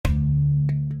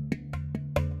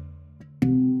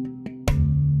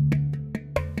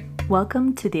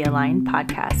Welcome to the Align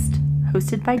Podcast,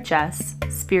 hosted by Jess,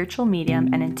 spiritual medium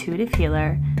and intuitive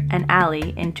healer, and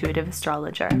Allie, intuitive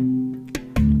astrologer.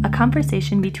 A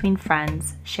conversation between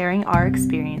friends sharing our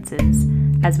experiences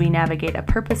as we navigate a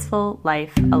purposeful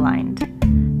life aligned,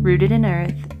 rooted in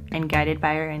earth and guided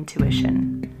by our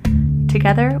intuition.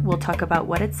 Together, we'll talk about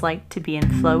what it's like to be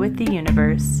in flow with the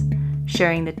universe,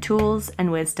 sharing the tools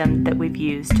and wisdom that we've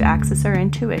used to access our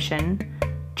intuition,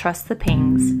 trust the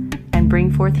pings, and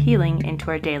bring forth healing into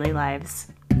our daily lives.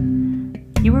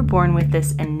 You were born with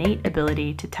this innate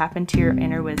ability to tap into your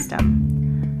inner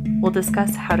wisdom. We'll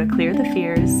discuss how to clear the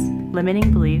fears,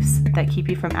 limiting beliefs that keep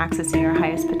you from accessing your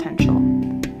highest potential.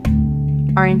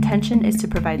 Our intention is to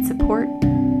provide support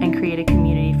and create a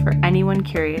community for anyone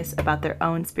curious about their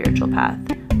own spiritual path,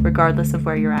 regardless of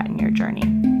where you're at in your journey.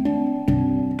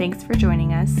 Thanks for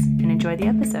joining us and enjoy the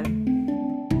episode.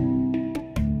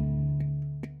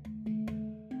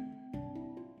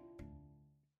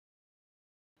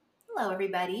 Hello,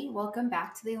 everybody. Welcome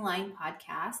back to the Align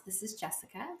Podcast. This is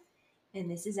Jessica.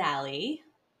 And this is Allie.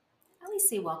 I always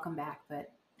say welcome back,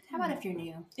 but how about if you're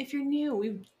new? If you're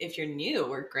new,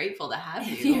 we're grateful to have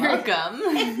you. Welcome.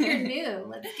 If you're new,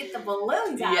 let's get the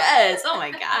balloons out. Yes. Oh my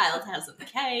God. Let's have some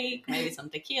cake, maybe some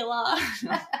tequila.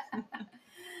 But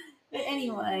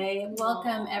anyway,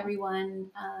 welcome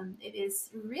everyone. It is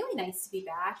really nice to be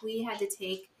back. We had to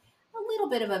take a little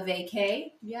bit of a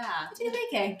vacay. Yeah. We did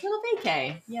a vacay. Little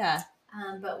vacay. Yeah.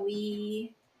 But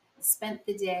we spent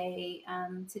the day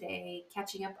today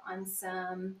catching up on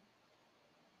some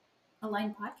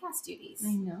Align podcast duties.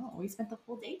 I know. We spent the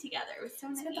whole day together. It was so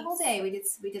nice. Spent the whole day. We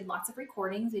did lots of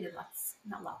recordings. We did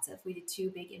we did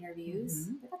 2 big interviews.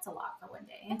 Mm-hmm. But that's a lot for one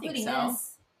day, including so.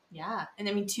 this. Yeah. And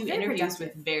I mean 2 very interviews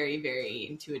productive. with very, very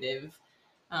intuitive.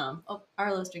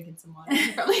 Arlo's drinking some water.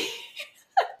 Probably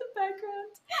the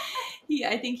background.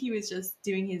 I think he was just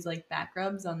doing his back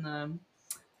rubs on the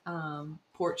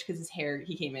porch because his hair,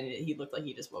 he came in and he looked like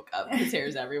he just woke up. His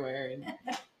hair's everywhere. And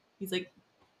he's like,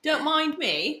 don't mind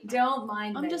me. Don't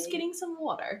mind me. I'm just getting some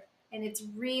water. And it's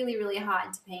really, really hot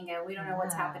in Topanga. We don't know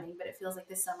what's Yeah. happening, but it feels like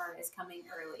the summer is coming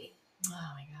early.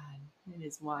 Oh my God. It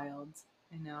is wild.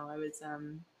 I know. I was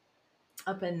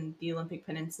up in the Olympic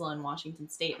Peninsula in Washington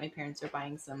State. My parents are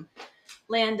buying some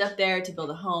land up there to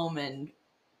build a home, and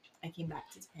I came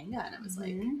back to Topanga and I was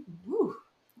like, woo,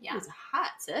 Yeah. it's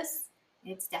hot, sis.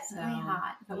 It's definitely So,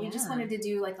 hot. But we just yeah. wanted to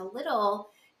do a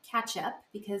little catch up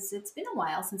because it's been a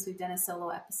while since we've done a solo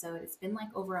episode. It's been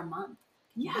over a month.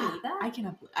 Can you believe that? I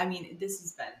cannot. I mean, this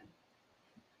has been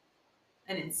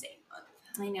an insane month.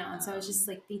 I know. And so I was just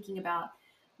thinking about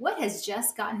what has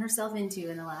Jess gotten herself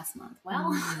into in the last month.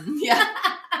 Well, yeah.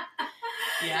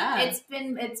 Yeah. It's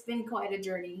been quite a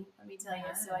journey, let me tell you.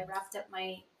 Yes. So I wrapped up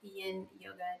my Yin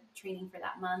yoga training for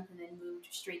that month and then moved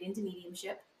straight into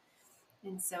mediumship.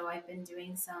 And so I've been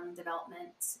doing some development.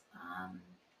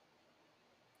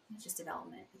 It's just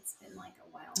development. It's been a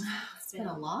while. It's been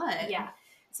a lot. Yeah.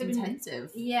 So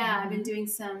intensive. I've been doing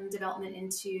some development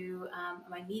into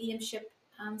my mediumship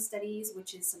studies,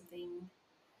 which is something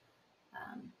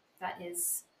that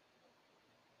is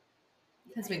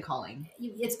It's been calling.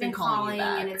 It's been calling you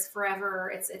back. and it's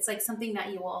forever. It's something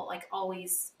that you will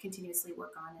always continuously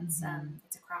work on. It's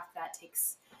it's a craft that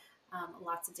takes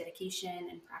lots of dedication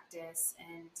and practice,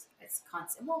 and it's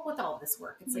constant. Well, with all this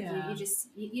work, it's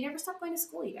you never stop going to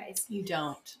school, you guys. You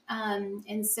don't.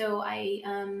 And so I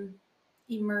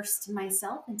immersed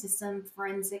myself into some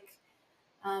forensic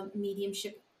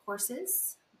mediumship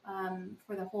courses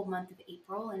for the whole month of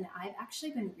April, and I've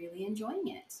actually been really enjoying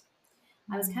it.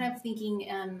 I was kind of thinking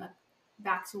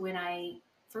back to when I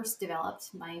first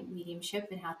developed my mediumship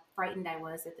and how frightened I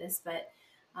was at this, but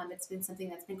it's been something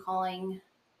that's been calling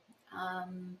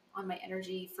on my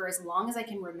energy for as long as I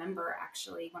can remember.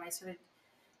 Actually, when I started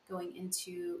going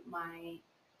into my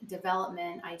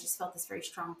development, I just felt this very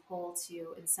strong pull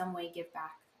to in some way give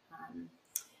back,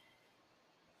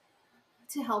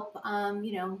 to help,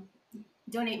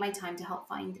 donate my time to help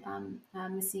find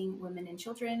missing women and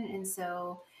children. And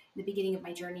so in the beginning of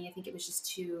my journey, I think it was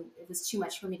too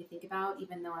much for me to think about,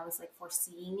 even though I was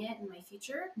foreseeing it in my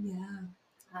future. Yeah.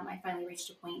 I finally reached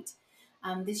a point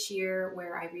this year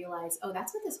where I realized,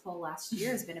 that's what this whole last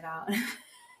year has been about.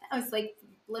 I was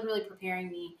literally preparing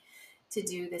me to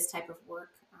do this type of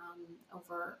work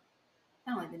over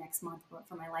not only the next month, but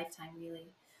for my lifetime, really.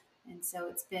 And so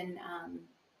it's been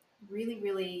really,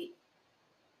 really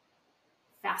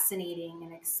fascinating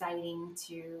and exciting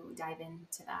to dive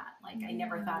into that. I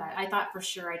never thought, I thought for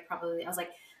sure I'm probably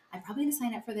going to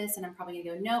sign up for this and I'm probably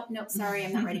going to go, nope, sorry,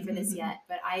 I'm not ready for this yet.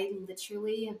 But I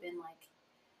literally have been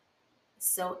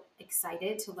so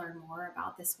excited to learn more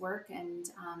about this work, and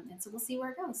so we'll see where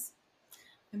it goes.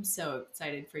 I'm so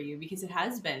excited for you because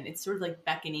it's sort of like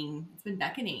beckoning. It's been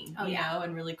beckoning, Oh, you yeah. know,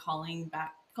 and really calling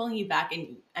you back.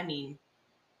 And I mean,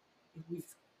 you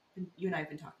and I have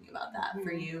been talking about that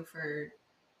for you for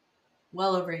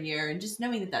well over a year, and just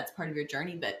knowing that that's part of your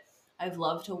journey. But I've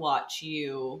loved to watch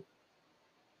you.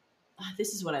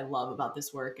 This is what I love about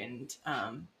this work, and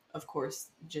of course,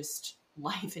 just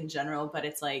life in general. But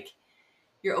it's like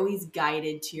you're always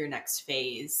guided to your next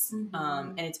phase,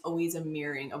 and it's always a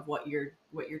mirroring of what you're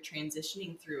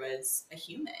transitioning through as a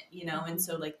human, you know. And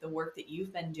so, like, the work that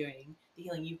you've been doing, the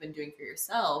healing you've been doing for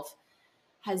yourself,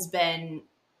 has been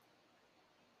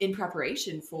in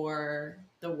preparation for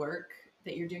the work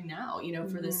that you're doing now, you know,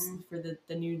 for this, for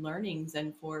the new learnings,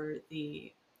 and for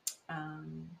the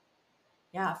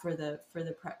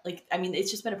like, I mean, it's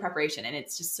just been a preparation, and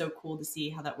it's just so cool to see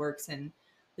how that works, and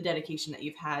the dedication that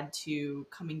you've had to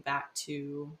coming back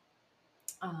to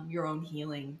your own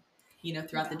healing, you know,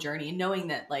 throughout the journey, and knowing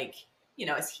that, like, you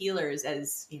know, as healers,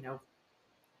 as you know,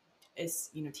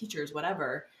 teachers,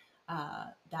 whatever,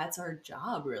 that's our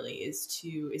job, really, is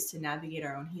to navigate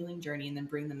our own healing journey, and then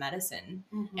bring the medicine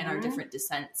and our different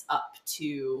descents up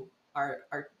to our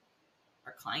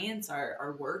clients,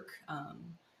 our work,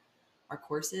 our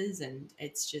courses. And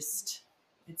it's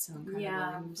so incredible.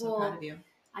 I'm so proud of you.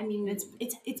 I mean,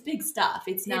 it's big stuff.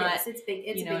 It's not. It's big.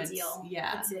 It's a big deal.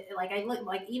 Yeah. Like I look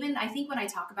like, even I think when I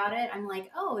talk about it, I'm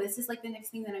like, oh, this is like the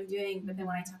next thing that I'm doing. But then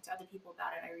when I talk to other people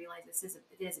about it, I realize it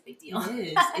is a big deal. It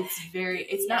is. It's very.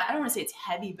 It's not. I don't want to say it's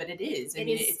heavy, but it is. I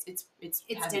mean, it's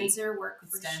heavy. Denser work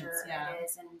for sure. Yeah. It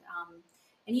is.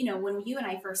 And you know, when you and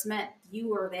I first met, you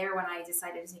were there when I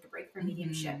decided to take a break from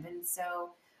mediumship, and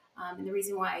so. And the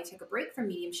reason why I took a break from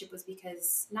mediumship was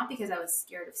not because I was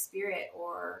scared of spirit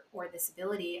or this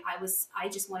ability. I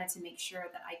just wanted to make sure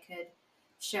that I could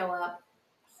show up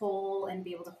whole and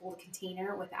be able to hold a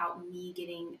container without me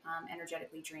getting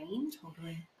energetically drained.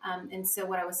 Totally. And so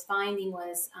what I was finding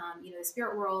was, the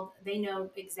spirit world, they know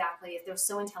exactly, they're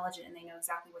so intelligent, and they know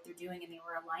exactly what they're doing, and they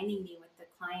were aligning me with the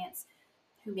clients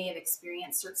who may have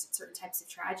experienced certain types of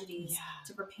tragedies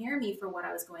to prepare me for what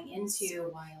I was going into.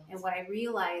 So and what I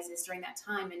realized is during that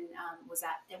time, and was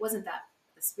that it wasn't that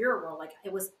the spirit world, like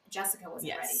it was Jessica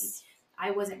wasn't ready.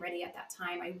 I wasn't ready at that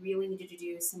time. I really needed to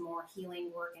do some more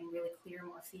healing work and really clear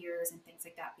more fears and things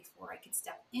like that before I could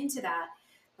step into that.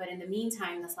 But in the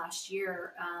meantime, this last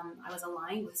year, I was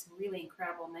aligned with some really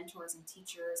incredible mentors and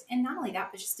teachers. And not only that,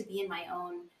 but just to be in my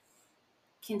own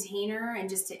container and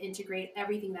just to integrate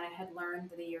everything that I had learned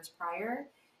the years prior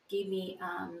gave me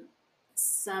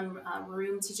some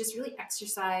room to just really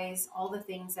exercise all the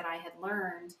things that I had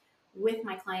learned with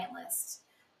my client list.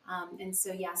 And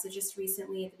so just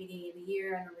recently at the beginning of the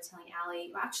year, I remember telling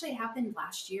Allie, well, actually it happened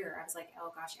last year. I was like,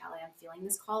 oh gosh, Allie, I'm feeling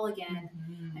this call again.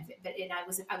 I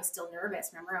was still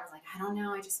nervous. Remember, I was like, I don't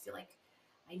know. I just feel like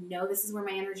I know this is where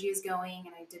my energy is going.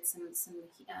 And I did some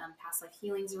past life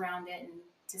healings around it, and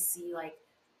to see, like,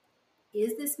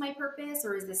 is this my purpose,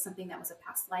 or is this something that was a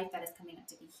past life that is coming up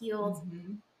to be healed?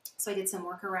 So I did some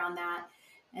work around that.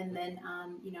 And then,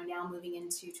 now moving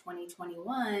into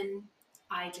 2021,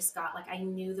 I just got, like, I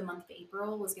knew the month of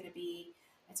April was going to be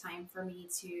a time for me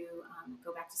to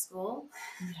go back to school,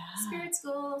 spirit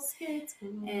school.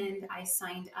 And I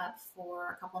signed up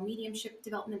for a couple of mediumship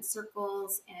development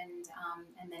circles, and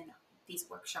then these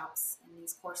workshops and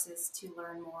these courses to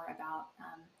learn more about,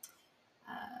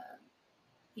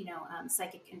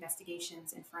 psychic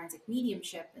investigations and forensic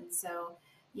mediumship. And so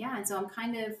I'm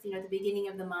kind of, at the beginning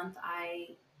of the month,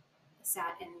 I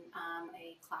sat in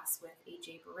a class with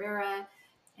AJ Barrera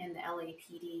and the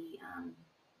LAPD,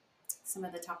 some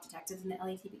of the top detectives in the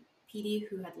LAPD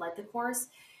who had led the course.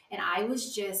 And it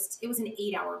was an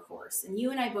 8-hour course. And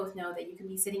you and I both know that you can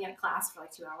be sitting in a class for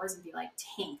like 2 hours and be like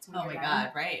tanked when you're done. Oh my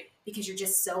God, right. Because you're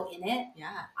just so in it.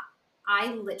 Yeah.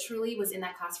 I literally was in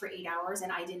that class for 8 hours,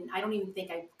 and I don't even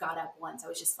think I got up once. I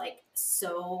was just like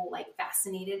so like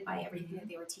fascinated by everything that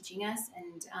they were teaching us.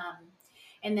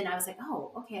 And then I was like,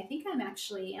 oh, okay, I think I'm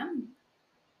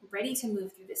ready to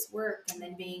move through this work. And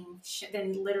then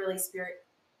then literally spirit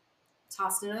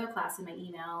tossed another class in my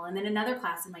email, and then another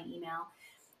class in my email.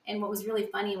 And what was really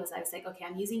funny was I was like, okay,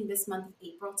 I'm using this month of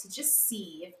April to just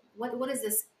see if what is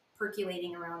this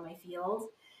percolating around my field,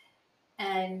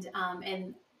 and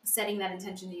setting that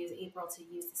intention to use April to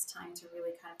use this time to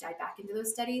really kind of dive back into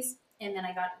those studies. And then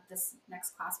I got this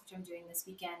next class, which I'm doing this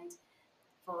weekend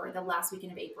for the last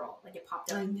weekend of April. Like, it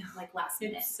popped up like last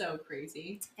minute. It's so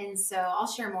crazy. And so I'll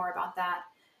share more about that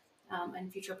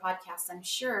in future podcasts, I'm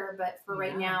sure. But for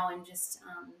right now, I'm just,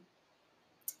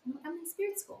 I'm in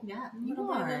spirit school. Yeah, you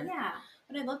are.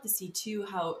 But I'd love to see too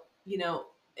how,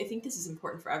 I think this is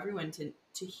important for everyone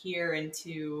to hear and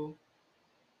to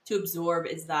absorb,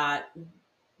 is that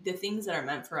the things that are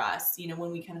meant for us,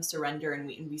 when we kind of surrender and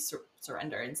we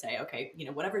surrender and say, okay,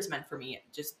 whatever's meant for me,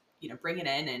 just, bring it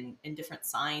in, and different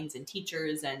signs and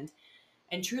teachers, and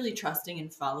truly trusting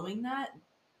and following that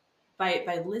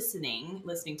by listening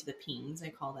to the pings, I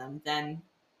call them, then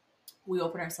we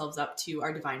open ourselves up to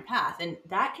our divine path. And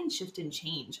that can shift and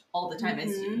change all the time.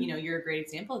 As you're a great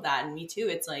example of that. And me too.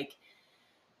 It's like,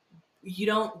 you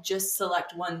don't just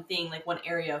select one thing, like one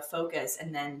area of focus,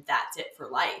 and then that's it for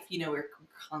life. We're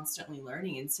constantly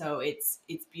learning. And so it's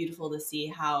beautiful to see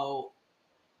how,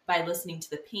 by listening to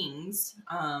the pings,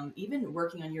 even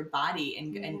working on your body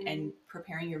and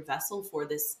preparing your vessel for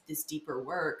this deeper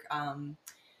work,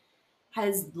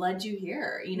 has led you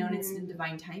here, and it's in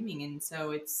divine timing. And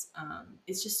so it's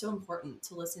just so important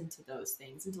to listen to those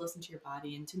things and to listen to your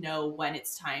body and to know when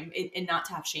it's time, and not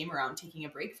to have shame around taking a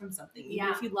break from something. Even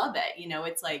if you love it,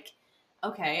 it's like,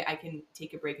 okay, I can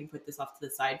take a break and put this off to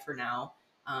the side for now.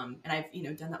 And I've,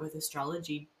 done that with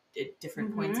astrology at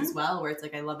different points as well, where it's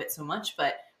like, I love it so much,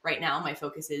 but right now my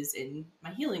focus is in my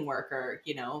healing work, or,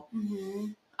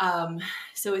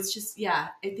 so it's just, I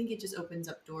think it just opens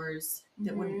up doors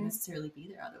that wouldn't necessarily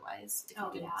be there otherwise if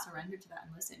you didn't surrender to that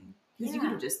and listen. Because you could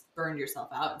have just burned yourself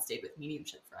out and stayed with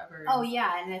mediumship forever. Oh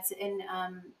yeah, and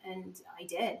I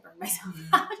did burn myself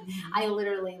out. I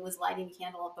literally was lighting the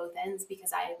candle at both ends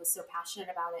because I was so passionate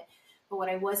about it. But what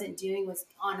I wasn't doing was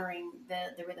honoring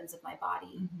the rhythms of my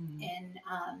body, and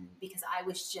because I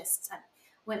was just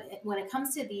when it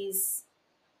comes to these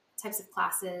types of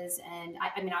classes, and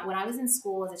I mean, when I was in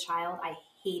school as a child, I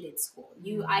hated school.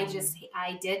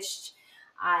 I ditched.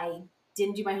 I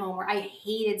didn't do my homework. I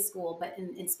hated school, but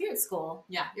in spirit school,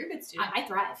 you're a good student. I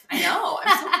thrive. I know.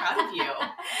 I'm so proud of you.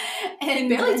 And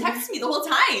you barely text me the whole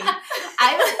time.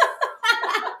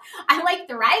 I like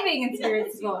thriving in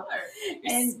spirit school.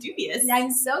 You're studious.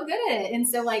 I'm so good at it. And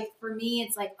so, like, for me,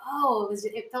 it's like,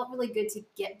 it felt really good to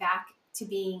get back to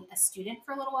being a student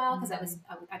for a little while, because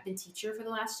I've been teacher for the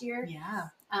last year. Yeah.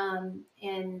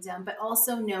 But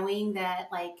also knowing that,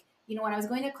 like, when I was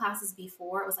going to classes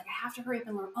before, it was like, I have to hurry up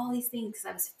and learn all these things, because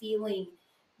I was feeling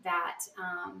that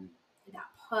that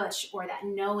push, or that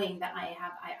knowing that I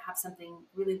have something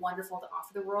really wonderful to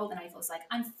offer the world. And I was like,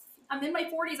 I'm in my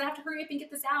 40s. I have to hurry up and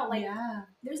get this out. Like,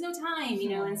 there's no time,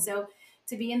 And so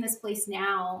to be in this place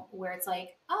now where it's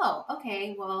like, oh,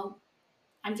 okay, well,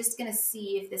 I'm just going to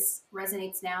see if this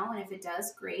resonates now. And if it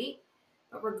does, great.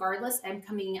 But regardless, I'm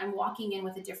walking in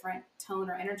with a different tone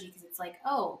or energy, because it's like,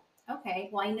 oh, okay,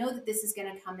 well, I know that this is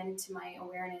going to come into my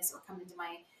awareness or come into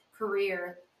my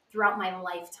career throughout my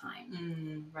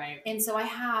lifetime. Right. And so I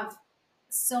have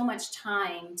so much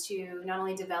time to not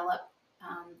only develop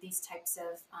these types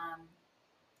of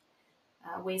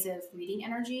ways of reading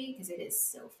energy, because it is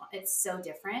so fun. It's so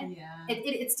different. Yeah.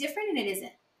 It's different, and it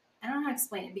isn't. I don't know how to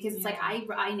explain it, because it's like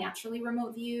I naturally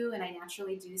remote view, and I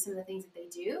naturally do some of the things that they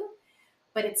do,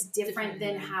 but it's different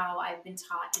than how I've been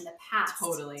taught in the past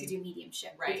to do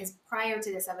mediumship. Right. Because prior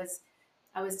to this,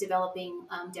 I was developing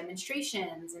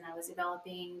demonstrations, and I was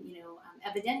developing,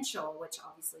 evidential, which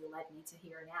obviously led me to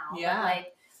here now. Yeah. But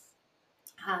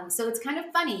like, so it's kind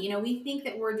of funny, we think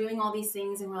that we're doing all these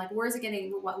things, and we're like, where's it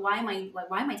getting? Why am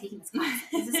I taking this class?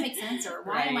 Does this make sense? Or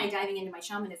why am I diving into my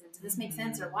shamanism? Does this make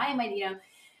sense? Or why am I,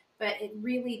 But it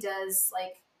really does,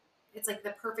 like, it's like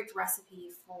the perfect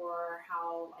recipe for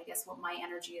how, I guess, what my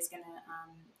energy is going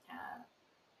to,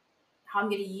 how I'm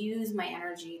going to use my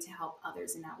energy to help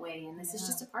others in that way. And this is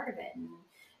just a part of it. And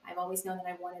I've always known that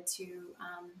I wanted to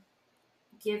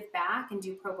give back and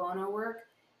do pro bono work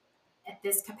at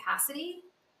this capacity.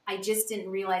 I just didn't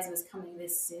realize it was coming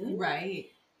this soon. Right.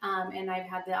 And I've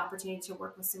had the opportunity to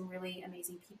work with some really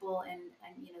amazing people. And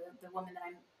the woman that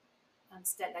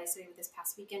I studied with this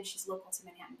past weekend, she's local to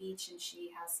Manhattan Beach, and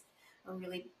she has a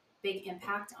really big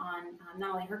impact on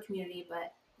not only her community,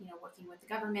 but working with the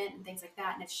government and things like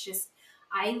that. And it's just,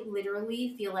 I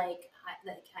literally feel like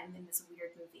I'm in this weird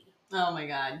movie. Oh my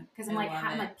God! Because I'm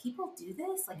like, people do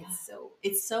this? Like,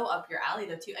 it's so up your alley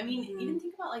though too. I mean, even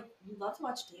think about, like, you love to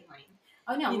watch Dateline.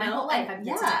 Oh no, my whole life I've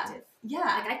been detective.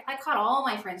 Yeah. Like, I caught all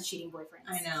my friends cheating boyfriends.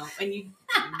 I know. And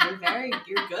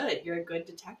you're good. You're a good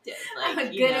detective. Like, I'm a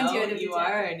good intuitive you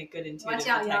detective. Are a good intuitive Watch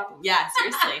out, detective. y'all. Yeah,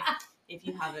 seriously. If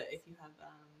you have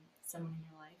someone in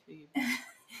your life who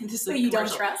you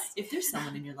don't trust. If there's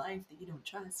someone in your life that you don't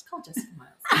trust, call Jessica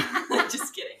Miles.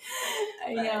 Just kidding.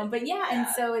 I know, but and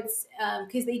so it's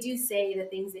because they do say the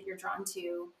things that you're drawn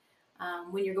to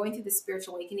when you're going through the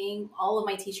spiritual awakening. All of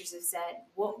my teachers have said,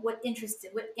 what interest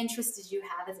did you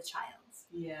have as a child?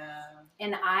 Yeah.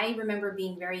 And I remember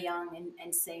being very young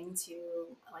and saying to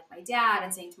like my dad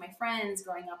and saying to my friends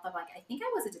growing up, of like, I think I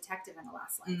was a detective in a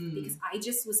last life because I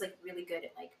just was like really good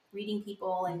at like reading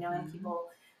people and knowing people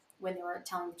when they were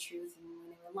telling the truth and when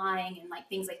they were lying and like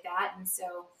things like that. And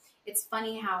so it's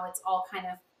funny how it's all kind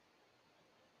of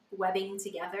webbing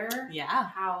together. Yeah.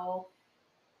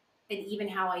 And even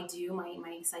how I do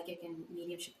my psychic and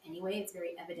mediumship anyway, it's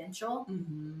very evidential.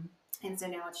 Mm-hmm. And so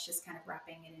now it's just kind of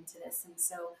wrapping it into this. And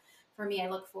so for me, I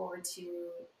look forward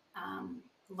to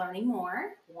learning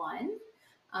more,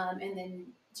 and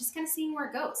then just kind of seeing where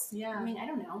it goes. Yeah. I mean, I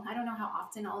don't know how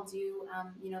often I'll do,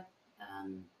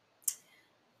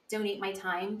 donate my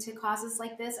time to causes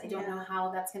like this. I don't know how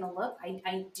that's going to look.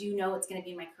 I do know it's going to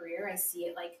be my career. I see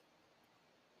it like,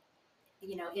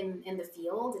 in the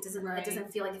field. It doesn't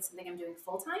feel like it's something I'm doing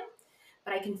full time,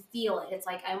 but I can feel it. It's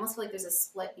like I almost feel like there's a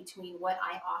split between what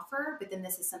I offer, but then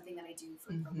this is something that I do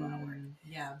for pro bono work.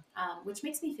 Yeah. Which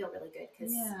makes me feel really good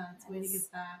because it's a way to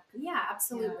give back. Yeah,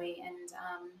 absolutely. Yeah.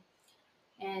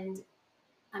 And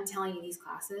I'm telling you, these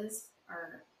classes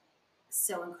are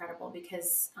so incredible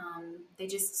because they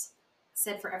just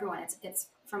said for everyone. It's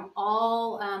from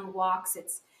all walks.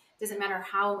 Doesn't matter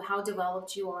how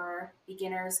developed you are,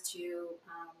 beginners to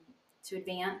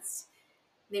advanced.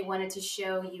 They wanted to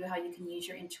show you how you can use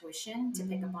your intuition to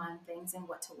pick up on things and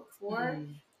what to look for.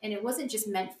 And it wasn't just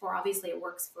meant for, obviously it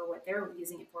works for what they're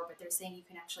using it for, but they're saying you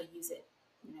can actually use it,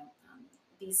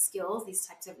 these skills, these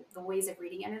types of the ways of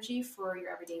reading energy for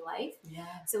your everyday life.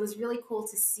 Yeah. So it was really cool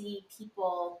to see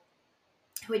people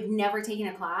who had never taken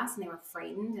a class and they were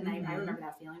frightened. And I remember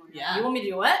that feeling. Yeah. You want me to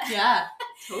do what? Yeah,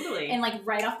 totally. And like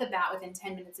right off the bat, within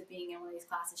 10 minutes of being in one of these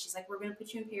classes, she's like, we're going to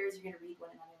put you in pairs. You're going to read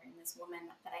one another. And this woman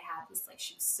that I had was like,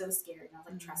 she was so scared. And I was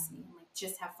like, trust me. I'm like,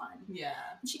 just have fun. Yeah.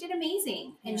 And she did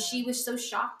amazing. And she was so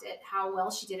shocked at how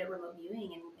well she did at remote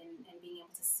viewing and being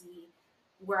able to see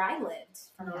where I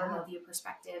lived from a remote view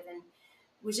perspective. And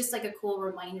it was just like a cool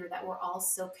reminder that we're all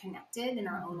so connected in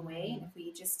our own way. And if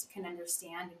we just can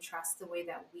understand and trust the way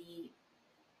that we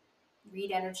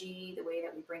read energy, the way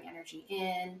that we bring energy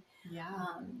in,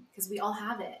 because we all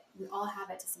have it. We all have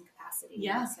it to some capacity.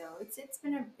 Yeah. So it's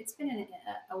been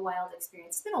a wild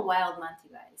experience. It's been a wild month,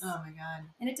 you guys. Oh my god.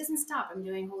 And it doesn't stop. I'm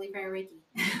doing Holy Fire Reiki.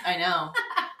 I know.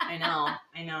 I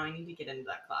need to get into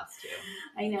that class too.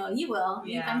 I know you will.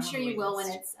 Yeah, I'm sure you will when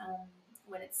it's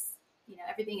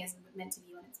everything is meant to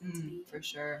be when it's meant to be. For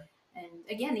sure. And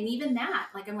again, and even that,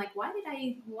 like I'm like, why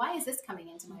is this coming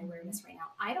into my awareness right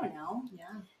now? I don't know.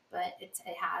 Yeah. But it's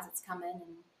coming,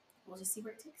 and we'll just see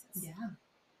where it takes us. Yeah.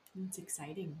 It's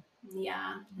exciting.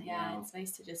 Yeah. It's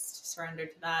nice to just surrender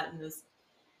to that and those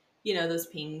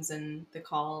pings and the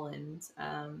call. And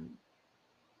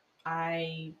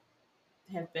I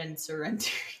have been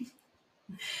surrendering.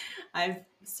 I've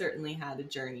certainly had a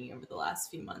journey over the last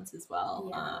few months as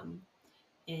well.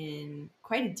 In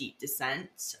quite a deep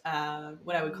descent,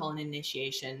 what I would call an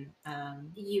initiation.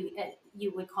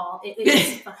 You would call it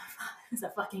it's a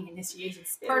fucking initiation.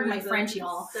 Pardon my French,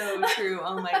 y'all. So true.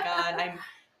 Oh my god,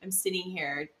 I'm sitting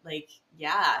here like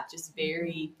just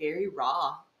very very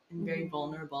raw and very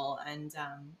vulnerable, and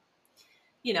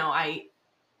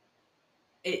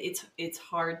it's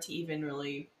hard to even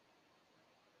really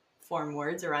form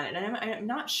words around it, and I'm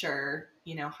not sure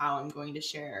how I'm going to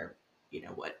share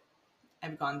what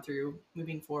I've gone through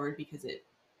moving forward, because it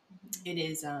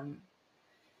is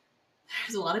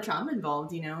there's a lot of trauma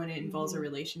involved, and it involves a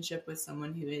relationship with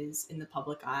someone who is in the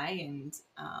public eye, and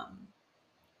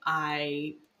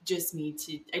I just need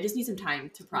some time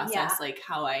to process like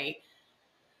how I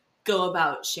go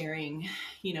about sharing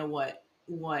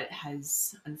what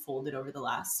has unfolded over the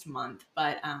last month.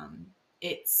 But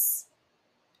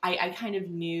I kind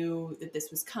of knew that this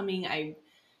was coming.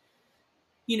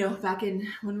 Back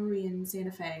when were we in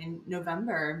Santa Fe in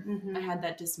November, I had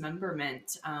that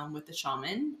dismemberment with the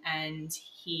shaman, and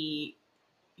he,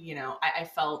 I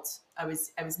felt I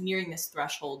was nearing this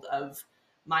threshold of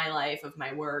my life, of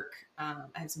my work. I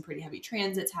had some pretty heavy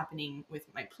transits happening with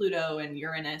my Pluto and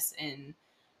Uranus and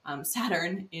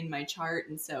Saturn in my chart,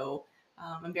 and so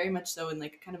I'm very much so in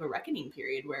like kind of a reckoning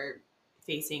period where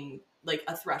facing like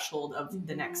a threshold of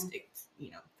the next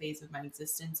phase of my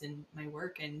existence and my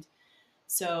work. And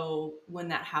so when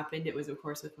that happened, it was of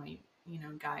course with my,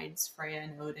 guides, Freya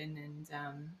and Odin, and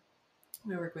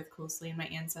we work with closely in my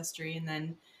ancestry. And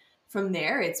then from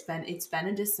there, it's been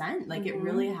a descent. Like it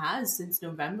really has. Since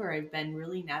November, I've been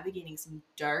really navigating some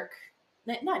dark,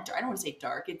 not dark, I don't want to say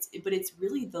dark. But it's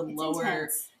really the lower,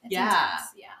 intense.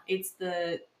 It's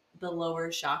the lower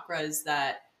chakras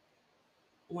that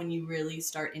when you really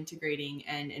start integrating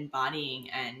and embodying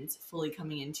and fully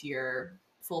coming into your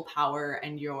full power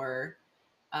and your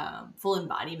full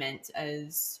embodiment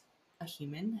as a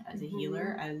human, as a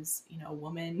healer, as, you know, a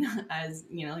woman, as,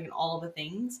 you know, like all the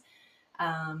things,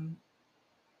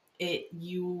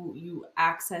 you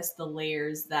access the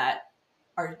layers that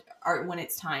are when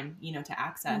it's time, you know, to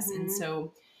access. And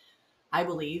so I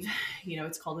believe, you know,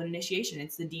 it's called an initiation.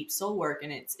 It's the deep soul work,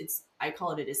 and it's I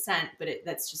call it a descent, but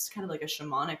that's just kind of like a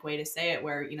shamanic way to say it,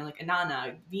 where, you know, like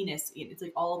Inanna, Venus, it's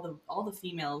like all the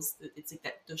females, it's like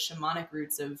that, those shamanic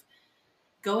roots of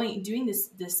doing this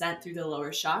descent through the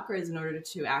lower chakras in order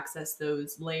to access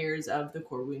those layers of the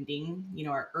core wounding, you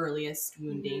know, our earliest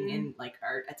wounding and like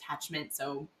our attachment.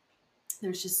 So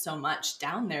there's just so much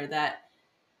down there that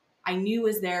I knew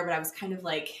was there, but I was kind of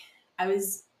like, I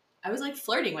was like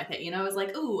flirting with it, you know. I was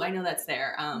like, oh, I know that's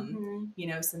there. You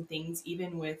know, some things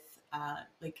even with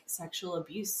like sexual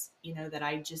abuse, you know, that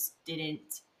I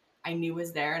knew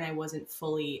was there, and I wasn't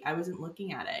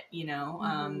looking at it, you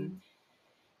know.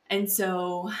 And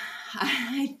so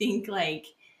I think, like,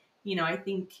 you know, I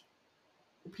think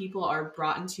people are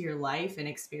brought into your life, and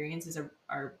experiences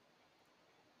are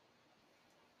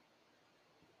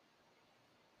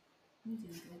I'm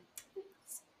doing good.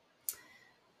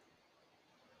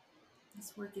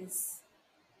 This work is,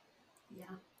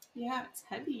 it's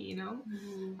heavy, you know.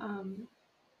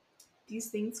 These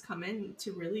things come in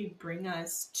to really bring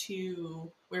us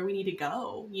to where we need to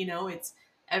go. You know, it's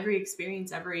every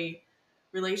experience, every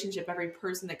relationship, every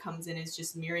person that comes in is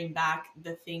just mirroring back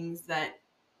the things that,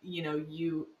 you know,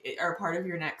 you are part of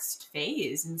your next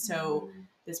phase. And so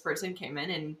this person came in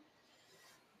and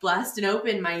blessed and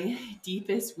opened my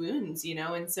deepest wounds, you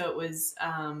know. And so it was,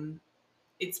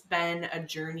 it's been a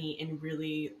journey in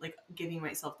really like giving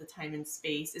myself the time and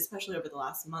space, especially over the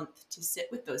last month, to sit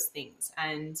with those things.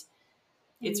 And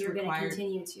it's you're required. Going to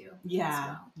continue to.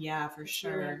 Yeah, for it's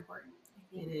sure. Really important.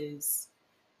 I think. It is.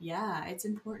 Yeah, it's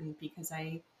important because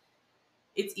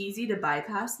it's easy to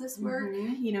bypass this work.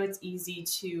 You know, it's easy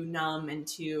to numb and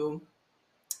to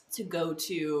go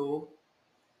to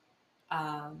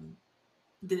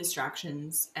the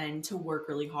distractions and to work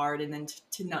really hard, and then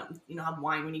to not, you know, have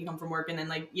wine when you come from work, and then,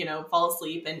 like, you know, fall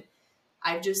asleep. And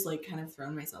I've just like kind of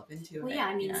thrown myself into it. Well, yeah,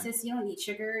 I mean, sis, you don't eat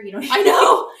sugar. You don't. I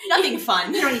know, nothing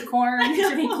fun. You don't eat corn. You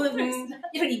don't eat gluten.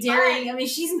 You don't eat dairy. I mean,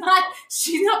 she's not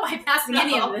bypassing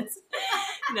any of this.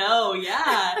 No,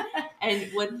 yeah. And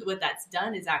what that's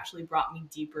done is actually brought me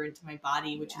deeper into my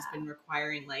body, which has been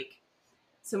requiring like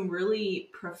some really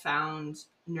profound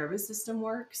nervous system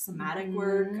work, somatic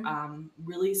work,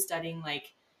 really studying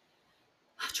like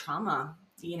trauma,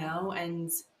 you know,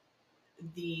 and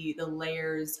the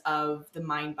layers of the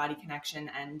mind-body connection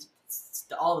and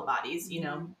all the bodies, you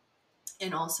know,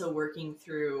 and also working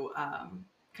through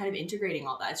kind of integrating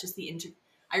all that. It's just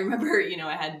I remember, you know,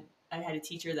 I had a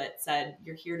teacher that said,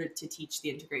 you're here to teach the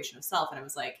integration of self. And I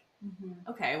was like,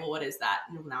 okay, well, what is that?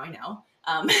 And now I know.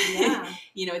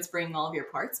 You know, it's bringing all of your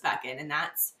parts back in, and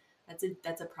that's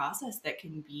a process that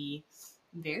can be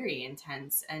very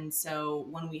intense. And so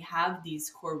when we have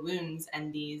these core wounds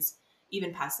and these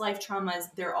even past life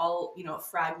traumas, they're all, you know,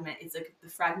 it's like the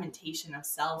fragmentation of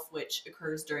self, which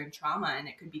occurs during trauma. And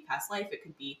it could be past life, it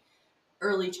could be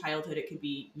early childhood, it could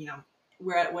be, you know,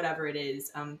 whatever it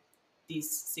is, these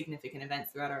significant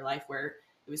events throughout our life where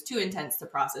it was too intense to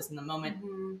process in the moment.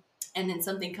 And then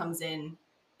something comes in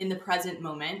the present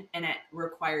moment, and it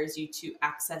requires you to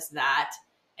access that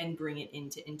and bring it in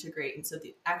to integrate. And so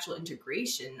the actual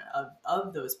integration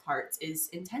of those parts is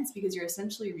intense, because you're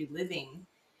essentially reliving,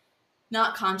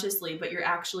 not consciously, but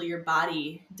your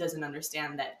body doesn't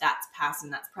understand that that's past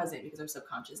and that's present, because our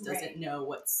subconscious doesn't know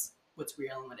what's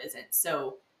real and what isn't.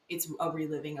 So it's a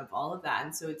reliving of all of that.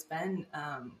 And so it's been,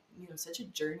 you know, such a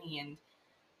journey. And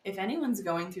if anyone's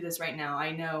going through this right now,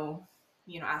 I know,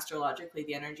 you know, astrologically,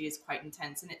 the energy is quite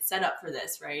intense, and it's set up for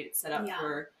this, right? It's set up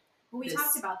for. Well, we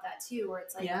talked about that too, where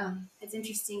it's like, it's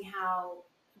interesting how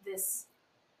this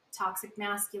toxic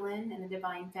masculine and the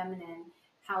divine feminine,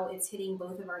 how it's hitting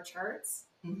both of our charts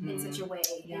in such a way.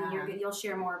 And you'll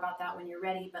share more about that when you're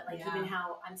ready, but like even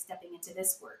how I'm stepping into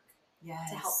this work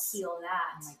to help heal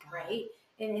that, right?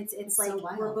 And it's like so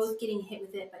we're both getting hit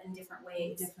with it, but in different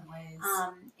ways.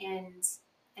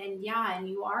 And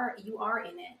you are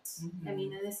in it. I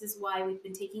mean, and this is why we've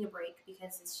been taking a break,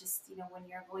 because it's just, you know, when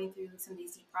you're going through some of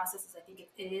these deep processes, I think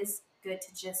it is good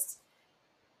to just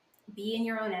be in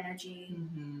your own energy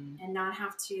and not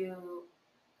have to,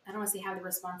 I don't want to say have the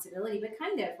responsibility, but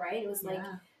kind of, right? It was like,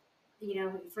 you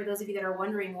know, for those of you that are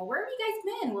wondering, well, where have you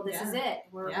guys been? Well, this is it.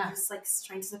 We're just like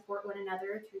trying to support one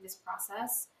another through this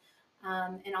process,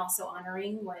 and also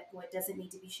honoring what doesn't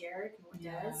need to be shared and what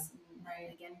does.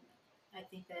 And again, I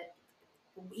think that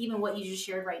even what you just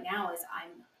shared right now is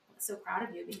I'm so proud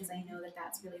of you because I know that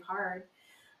that's really hard.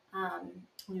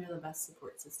 We are the best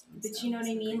support system. But so you know what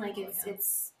I so mean? grateful, Like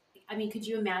it's, I mean, could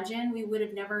you imagine? We would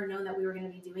have never known that we were going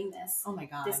to be doing this oh my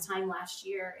God. this time last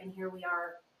year. And here we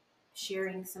are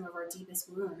sharing some of our deepest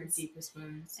wounds. Our deepest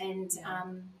wounds. And,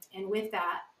 and with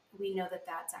that, we know that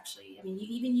that's actually, I mean, you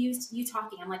even used you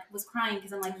talking, I'm like, was crying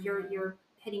because I'm like, you're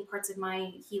hitting parts of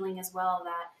my healing as well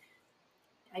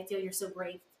that I feel you're so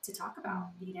brave to talk about,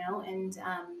 you know, and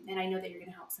I know that you're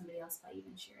going to help somebody else by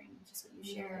even sharing just what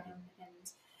you shared.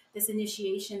 And this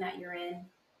initiation that you're in,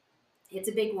 it's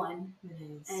a big one. It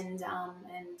is. And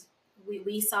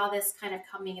we saw this kind of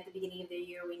coming at the beginning of the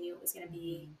year. We knew it was going to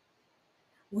be,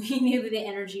 we knew that the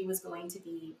energy was going to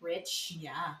be rich,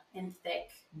 and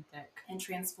thick, and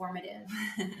transformative.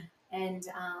 And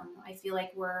I feel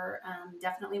like we're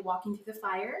definitely walking through the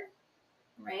fire,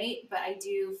 right? But I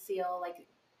do feel like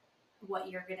what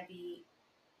you're going to be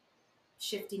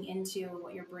shifting into and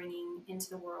what you're bringing into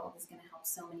the world is going to help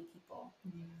so many people.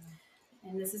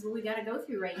 And this is what we got to go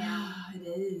through right now. It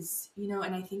is, you know,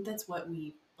 and I think that's what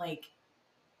we like,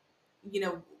 you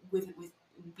know, with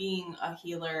being a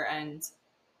healer and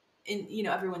you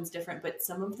know, everyone's different, but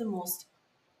some of the most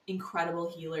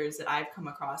incredible healers that I've come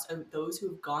across are those who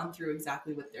have gone through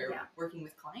exactly what they're working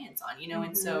with clients on, you know?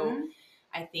 And so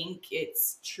I think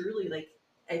it's truly like,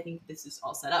 I think this is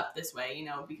all set up this way, you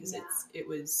know, because it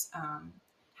was,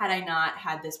 had I not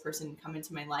had this person come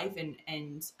into my life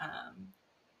and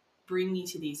bring me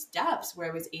to these depths where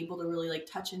I was able to really like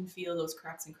touch and feel those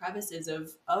cracks and crevices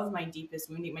of my deepest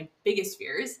wounding, my biggest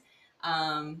fears.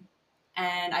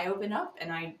 And I opened up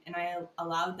and I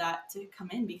allowed that to come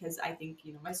in because I think,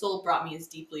 you know, my soul brought me as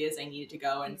deeply as I needed to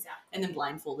go and then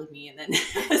blindfolded me. And then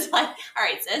I was like, all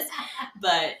right, sis,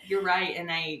 but you're right. And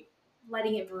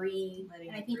letting it breathe.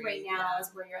 And I think right now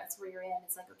is where that's where you're in.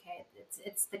 It's like, okay,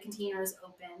 it's the container is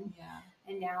open.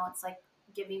 And now it's like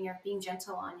being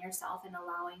gentle on yourself and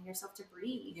allowing yourself to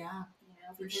breathe. You know,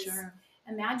 for sure.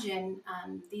 Imagine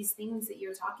these things that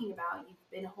you're talking about,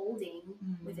 you've been holding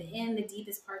within the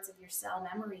deepest parts of your cell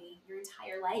memory your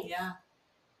entire life.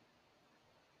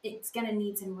 It's going to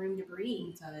need some room to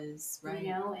breathe. It does, right. You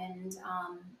know,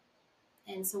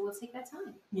 and so we'll take that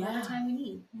time, whatever time we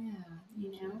need.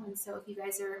 You know, and so if you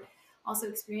guys are also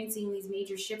experiencing these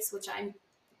major shifts, which I'm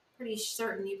pretty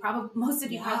certain most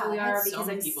of you probably are, because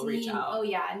I'm seeing, reach out.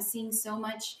 I'm seeing so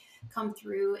much come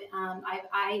through.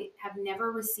 I have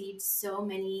never received so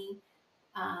many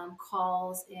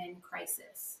calls in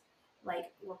crisis,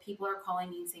 like where people are calling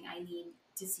me and saying, I need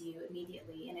to see you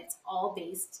immediately. And it's all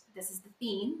based, this is the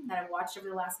theme that I've watched over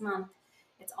the last month.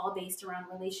 It's all based around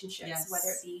relationships, whether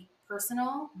it be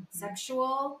personal,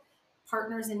 sexual,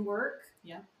 partners in work,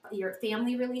 your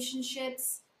family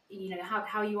relationships, you know,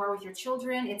 how you are with your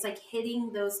children. It's like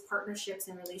hitting those partnerships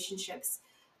and relationships.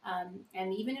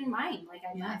 And even in mine, like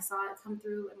I saw it come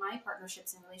through in my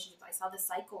partnerships and relationships. I saw the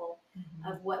cycle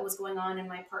of what was going on in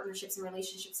my partnerships and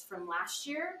relationships from last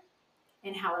year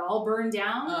and how it all burned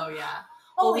down.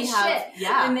 Holy shit.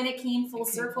 And then it came full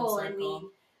circle.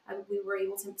 And we were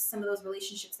able to, some of those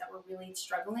relationships that were really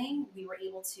struggling, we were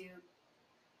able to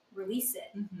release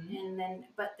it. And then,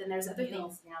 but then there's other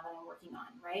things now that I'm working on,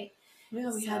 right?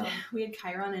 Well, we had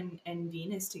Chiron and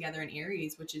Venus together in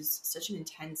Aries, which is such an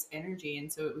intense energy.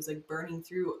 And so it was like burning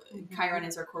through. Chiron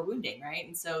is our core wounding, right?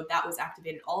 And so that was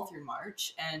activated all through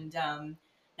March. And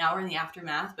now we're in the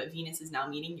aftermath, but Venus is now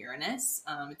meeting Uranus.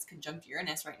 It's conjunct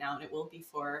Uranus right now, and it will be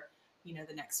for, you know,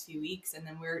 the next few weeks. And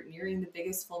then we're nearing the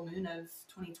biggest full moon of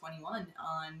 2021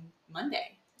 on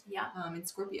Monday. In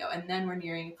Scorpio. And then we're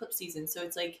nearing eclipse season. So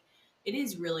it's like, it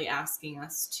is really asking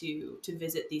us to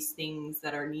visit these things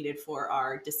that are needed for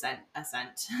our ascent,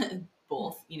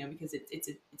 both, you know, because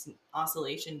it's an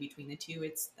oscillation between the two.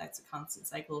 That's a constant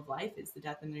cycle of life, is the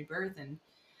death and rebirth. And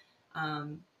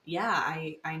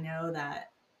I know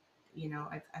that, you know,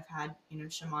 I've had, you know,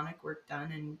 shamanic work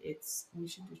done, and we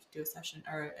should do a session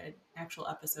or an actual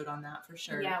episode on that for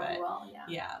sure. We will.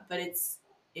 But it's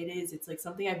like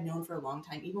something I've known for a long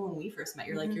time. Even when we first met,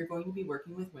 you're like, you're going to be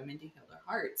working with women to heal their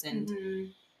hearts. And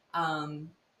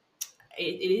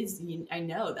it is, I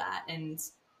know that. And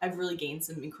I've really gained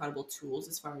some incredible tools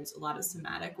as far as a lot of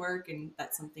somatic work. And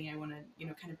that's something I want to, you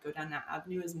know, kind of go down that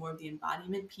avenue, is more of the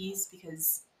embodiment piece,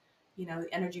 because, you know,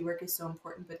 the energy work is so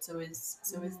important, but so is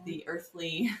the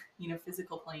earthly, you know,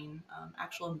 physical plane,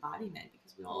 actual embodiment,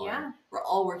 because we're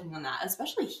all working on that,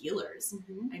 especially healers.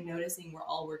 I'm noticing we're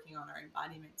all working on our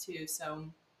embodiment too. So,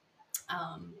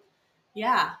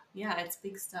 it's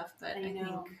big stuff, but I think,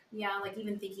 like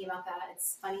even thinking about that,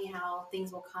 it's funny how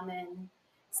things will come in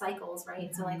cycles,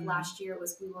 right? So like last year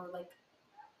we were like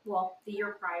the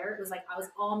year prior, it was like I was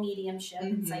all mediumship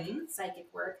and Mhm. psychic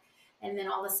work, and then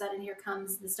all of a sudden here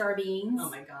comes the star beings Oh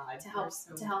my God. to help there's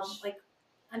so to help much. like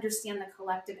understand the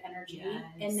collective energy.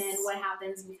 And then Yes. what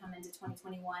happens? We come into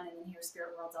 2021, and then here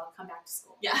spirit worlds all come back to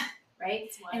school. Yeah. Right.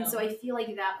 It's wild. And so I feel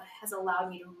like that has allowed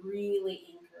me to really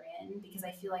anchor in, because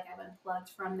I feel like I've unplugged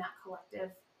from that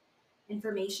collective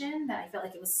information that I felt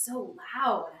like it was so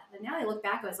loud. But now I look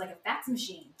back, it was like a fax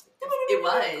machine. It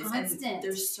was, constant. and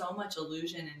there's so much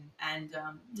illusion and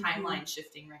timeline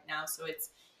shifting right now. So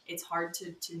it's hard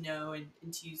to know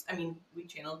and to use. I mean, we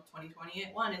channeled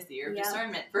 2021 as the year of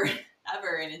discernment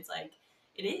forever, and it's like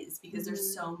it is, because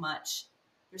there's so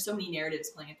many narratives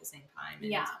playing at the same time.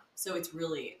 And so it's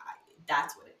really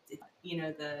that's what it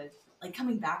the like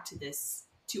coming back to this,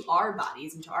 to our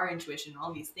bodies and to our intuition and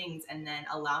all these things, and then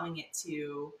allowing it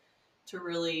to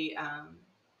really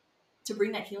to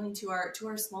bring that healing to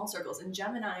our small circles. And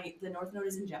Gemini, the North Node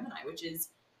is in Gemini, which is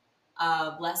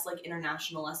less like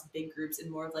international, less big groups, and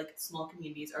more of like small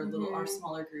communities, or our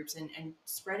smaller groups, and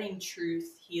spreading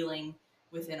truth, healing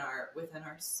within our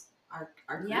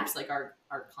groups, like our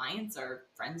clients, our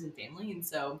friends and family. And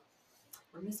so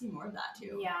we're missing more of that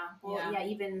too.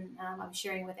 Even I was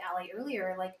sharing with Allie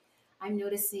earlier, like I'm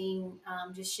noticing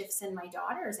just shifts in my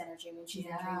daughter's energy when she's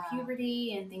entering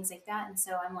puberty and things like that. And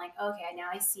so I'm like, okay, now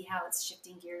I see how it's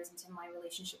shifting gears into my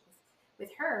relationship with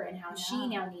her, and how she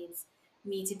now needs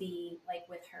me to be like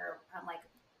with her. Like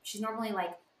she's normally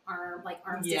like arm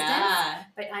distance,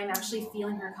 but I'm actually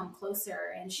feeling her come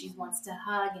closer, and she wants to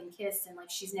hug and kiss, and like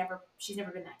she's never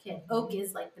been that kid. Oak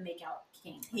is like the make out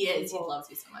king. Like, he is. He loves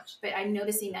you so much. But I'm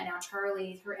noticing that now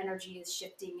Charlie, her energy is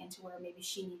shifting into where maybe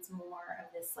she needs more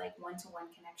of this like one-to-one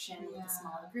connection with a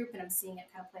smaller group, and I'm seeing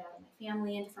it kind of play out in my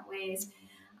family in different ways.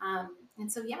 And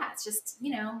so it's just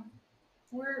we've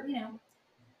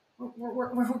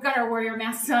got our warrior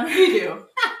masks on. We do.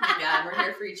 Yeah, we're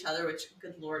here for each other, which,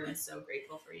 good Lord, I'm so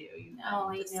grateful for you. I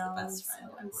know. The best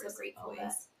friend, I'm so grateful always.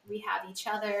 That we have each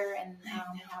other, and we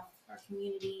have our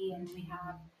community, and we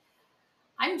have.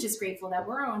 I'm just grateful that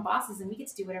we're our own bosses and we get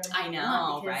to do whatever we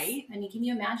want. Because, right? I mean, can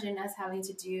you imagine us having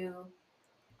to do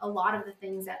a lot of the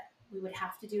things that we would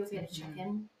have to do if we had to check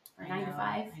in for 9 to 5?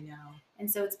 I know. And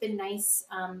so it's been nice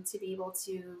to be able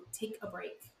to take a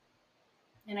break.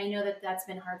 And I know that that's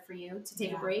been hard for you to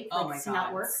take a break, to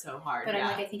not work. It's so hard. But I'm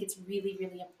like, I think it's really,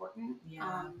 really important.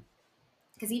 Yeah.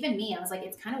 Because even me, I was like,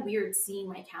 it's kind of weird seeing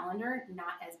my calendar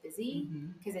not as busy,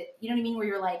 because it, you know what I mean, where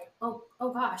you're like, oh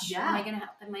gosh, am I gonna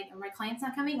are my clients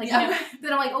not coming? Like,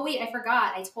 then I'm like, oh wait, I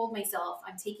forgot. I told myself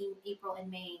I'm taking April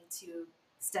and May to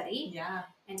study,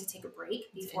 and to take a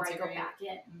break before I go back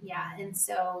in, and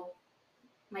so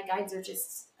my guides are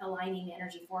just aligning the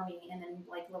energy for me, and then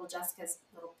like little Jessica's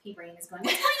little pea brain is going,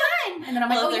 what's going on? And then I'm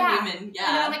like, human, and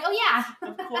then I'm like, oh yeah,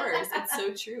 of course, it's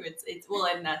so true. It's well,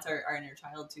 and that's our inner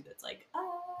child too. That's like,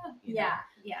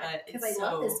 because I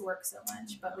love this work so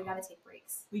much, but we got to take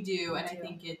breaks. We do, I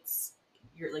think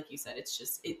you're like you said, it's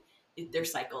just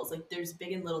there's cycles. Like there's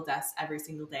big and little deaths every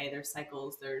single day. There's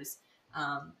cycles. There's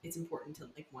it's important to,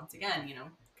 like, once again,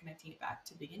 connecting it back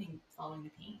to beginning, following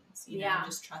the pains.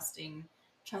 Just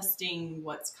trusting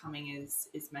what's coming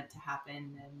is meant to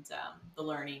happen, and the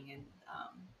learning, and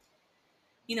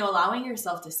allowing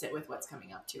yourself to sit with what's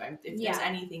coming up too. If there's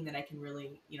anything that I can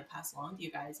really pass along to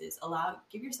you guys, is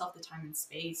give yourself the time and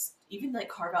space, even like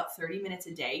carve out 30 minutes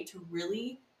a day to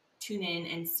really tune in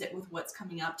and sit with what's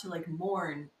coming up, to like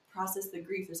mourn, process the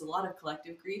grief. There's a lot of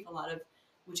collective grief, a lot of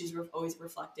which is always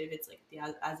reflective. It's like the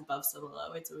as above so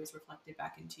below. It's always reflected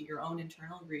back into your own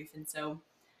internal grief, and so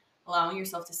allowing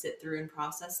yourself to sit through and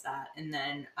process that, and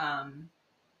then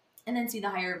see the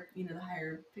higher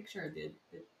picture, the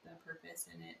purpose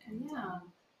in it, and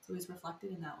it's always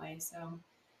reflected in that way. So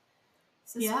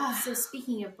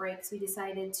speaking of breaks, we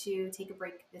decided to take a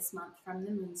break this month from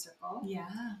the Moon Circle.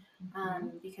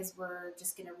 Because we're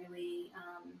just going to really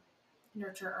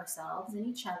nurture ourselves and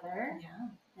each other.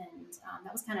 And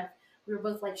that was kind of, we were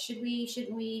both like, should we,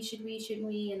 shouldn't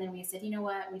we? And then we said, you know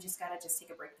what, we just got to just take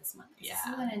a break this month. This is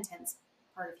an intense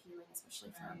part of healing, especially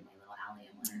for my little Allie.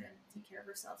 I want her to take care of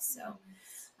herself. So,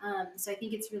 so I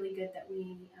think it's really good that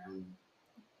we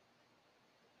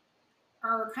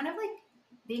are kind of like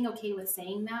being okay with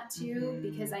saying that too,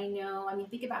 because I mean,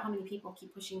 think about how many people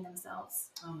keep pushing themselves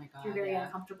through very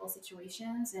uncomfortable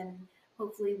situations, and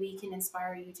hopefully we can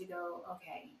inspire you to go,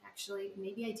 okay, actually,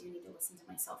 maybe I do need to listen to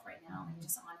myself right now and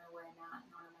just honor where I'm at,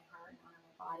 and honor my heart, and honor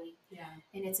my body.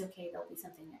 And it's okay. There'll be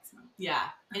something next month.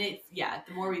 And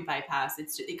the more we bypass,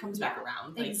 it comes back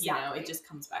around. Like, it just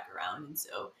comes back around. And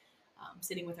so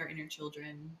sitting with our inner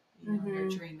children,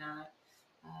 nurturing that,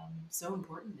 so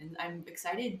important. And I'm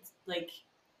excited, like,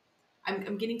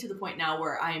 I'm getting to the point now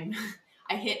where I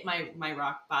hit my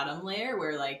rock bottom layer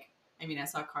where like, I mean, I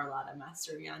saw Carlotta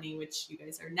Mastroianni, which you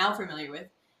guys are now familiar with.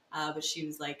 But she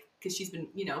was like, because she's been,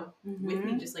 with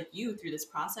me just like you through this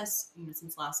process,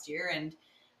 since last year. And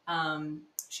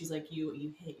she's like,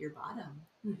 you hit your bottom.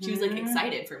 Mm-hmm. She was like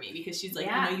excited for me because she's like,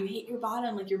 you hit your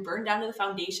bottom, like you're burned down to the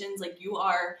foundations, like you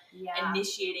are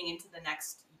initiating into the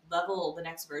next level, the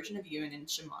next version of you. And in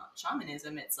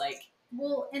shamanism, it's like,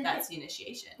 and that's the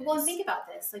initiation. Well, and think about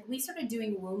this. Like we started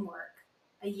doing womb work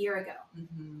a year ago.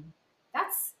 Mm-hmm.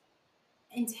 That's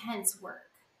intense work.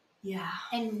 Yeah.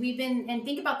 And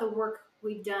think about the work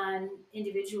we've done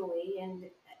individually and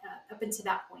up until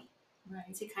that point,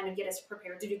 right, to kind of get us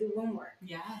prepared to do the womb work.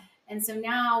 Yeah. And so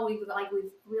now we've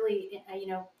really,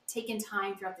 taken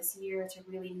time throughout this year to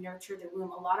really nurture the womb.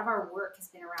 A lot of our work has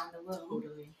been around the womb.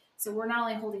 Totally. So we're not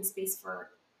only holding space for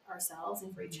ourselves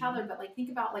and for each other, but like think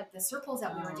about like the circles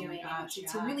that we were doing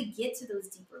to really get to those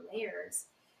deeper layers.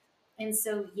 And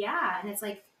so, and it's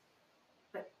like,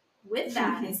 with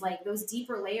that, it's like those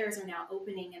deeper layers are now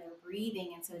opening and they're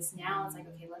breathing. And so it's like,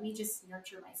 okay, let me just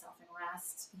nurture myself and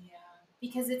rest. Yeah.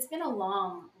 Because it's been a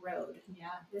long road. Yeah.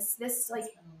 This like,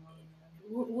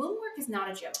 womb work is not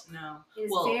a joke. No. It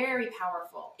is very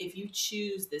powerful. If you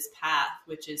choose this path,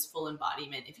 which is full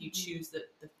embodiment, if you choose the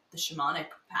shamanic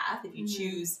path, if you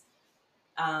choose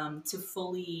to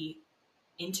fully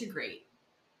integrate,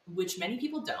 which many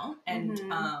people don't, and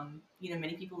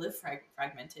many people live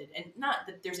fragmented, and not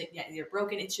that they're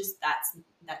broken. It's just that's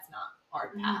not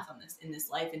our path in this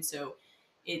life, and so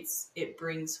it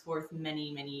brings forth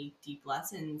many, many deep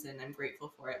lessons, and I'm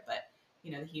grateful for it. But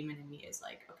the human in me is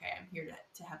like, okay, I'm here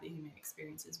to have the human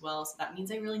experience as well. So that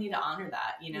means I really need to honor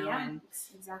that, and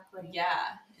exactly,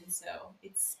 and so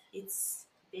it's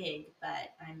big,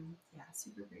 but I'm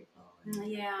super grateful. And,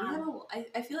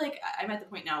 I feel like I'm at the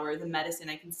point now where the medicine,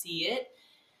 I can see it,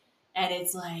 and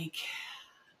it's like,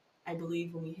 I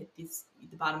believe when we hit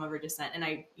the bottom of our descent, and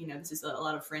this is a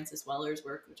lot of Francis Weller's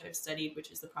work, which I've studied,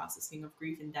 which is the processing of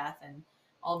grief and death and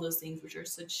all those things, which are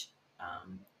such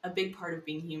a big part of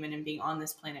being human and being on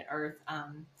this planet Earth.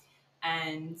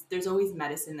 And there's always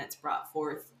medicine that's brought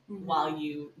forth while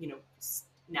you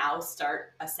now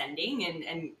start ascending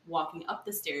and walking up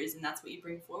the stairs, and that's what you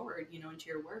bring forward, into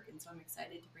your work. And so I'm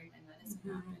excited to bring my medicine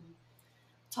up and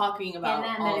talking about. And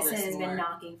that all medicine this has more. been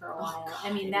knocking for a while. God,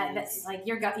 I mean, that's like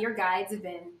your guides have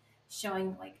been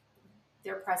showing like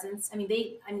their presence. I mean,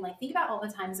 think about all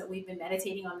the times that we've been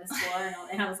meditating on this floor,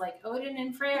 and I was like, Odin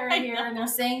and Freyr are here, and they're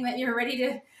saying that you're ready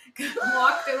to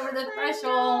walk over the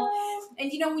threshold.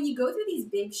 And when you go through these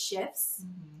big shifts,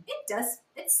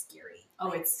 it's scary.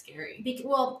 Oh, it's scary.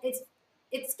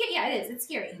 It's scary. Yeah, it is. It's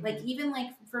scary. Like even like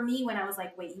for me, when I was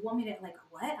like, wait, you want me to like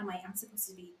what? I'm supposed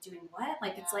to be doing what?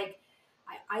 Like it's like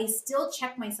I still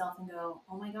check myself and go,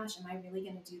 oh my gosh, am I really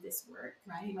going to do this work?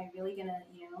 Right. Am I really going to,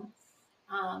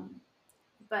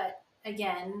 but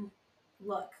again,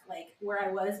 look, like where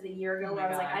I was the year ago, where I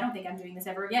was like, I don't think I'm doing this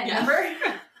ever again. Remember?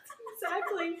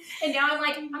 Exactly. And now I'm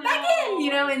like, I'm back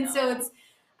in, and so it's,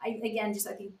 I think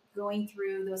going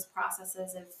through those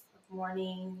processes of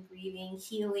mourning, grieving,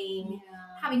 healing,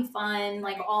 having fun,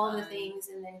 like all of the things,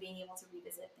 and then being able to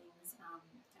revisit things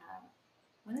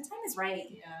when the time is right.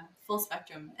 Yeah, full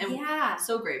spectrum. And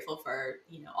so grateful for,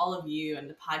 all of you and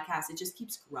the podcast. It just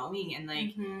keeps growing, and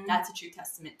like that's a true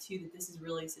testament too, that this is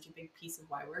really such a big piece of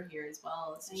why we're here as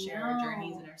well, is to share our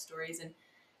journeys and our stories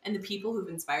and the people who've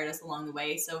inspired us along the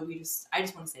way. So I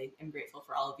just want to say I'm grateful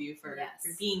for all of you for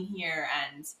being here,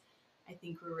 and I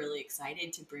think we're really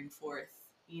excited to bring forth,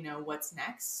 what's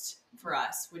next for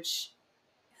us, which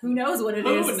who knows what it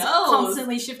is. Who knows?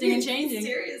 Constantly shifting and changing.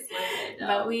 Seriously.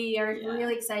 But we are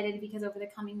really excited because over the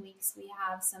coming weeks, we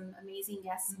have some amazing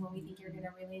guests who we think you're going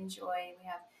to really enjoy. We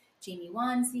have Jamie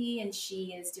Wansi, and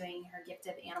she is doing her gift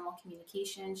of animal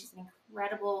communication. She's an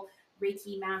incredible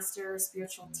Reiki master,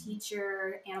 spiritual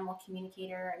teacher, animal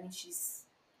communicator. I mean, she's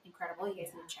incredible. You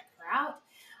guys need to check her out.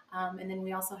 And then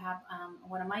we also have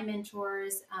one of my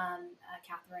mentors,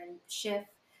 Catherine Schiff,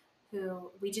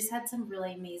 who we just had some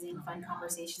really amazing, fun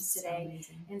conversations today.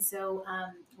 So and so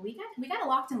we got it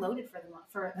locked and loaded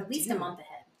for at least a month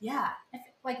ahead. Yeah.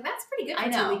 Like that's pretty good for I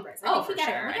know. two Libras. I think we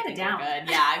got it down. Good.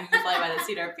 Yeah, I'm fly by the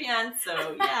seat of our pants.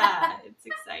 So yeah, it's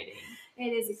exciting. It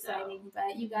is exciting. So.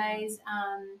 But you guys,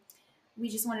 we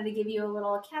just wanted to give you a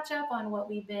little catch up on what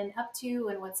we've been up to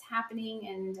and what's happening.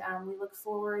 And we look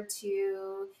forward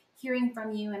to hearing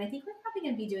from you. And I think we're probably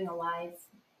going to be doing a live.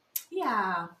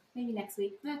 Yeah. Maybe next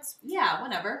week.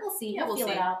 Whenever. We'll see. Yeah, we'll feel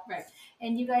see. it out. Right.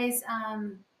 And you guys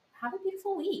have a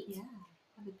beautiful week. Yeah.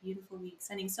 Have a beautiful week.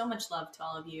 Sending so much love to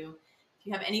all of you. If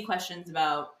you have any questions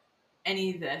about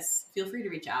any of this, feel free to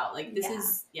reach out. Like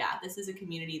this Yeah. this is a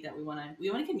community that we want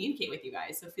to communicate with you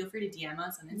guys. So feel free to DM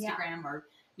us on Instagram or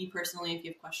me personally if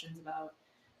you have questions about,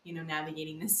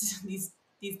 navigating these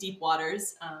deep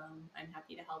waters. I'm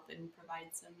happy to help and provide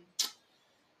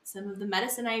some of the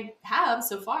medicine I have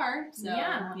so far. So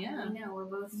yeah. I know we're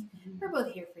both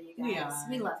here for you guys.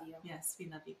 We love you. Yes, we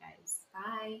love you guys.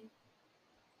 Bye.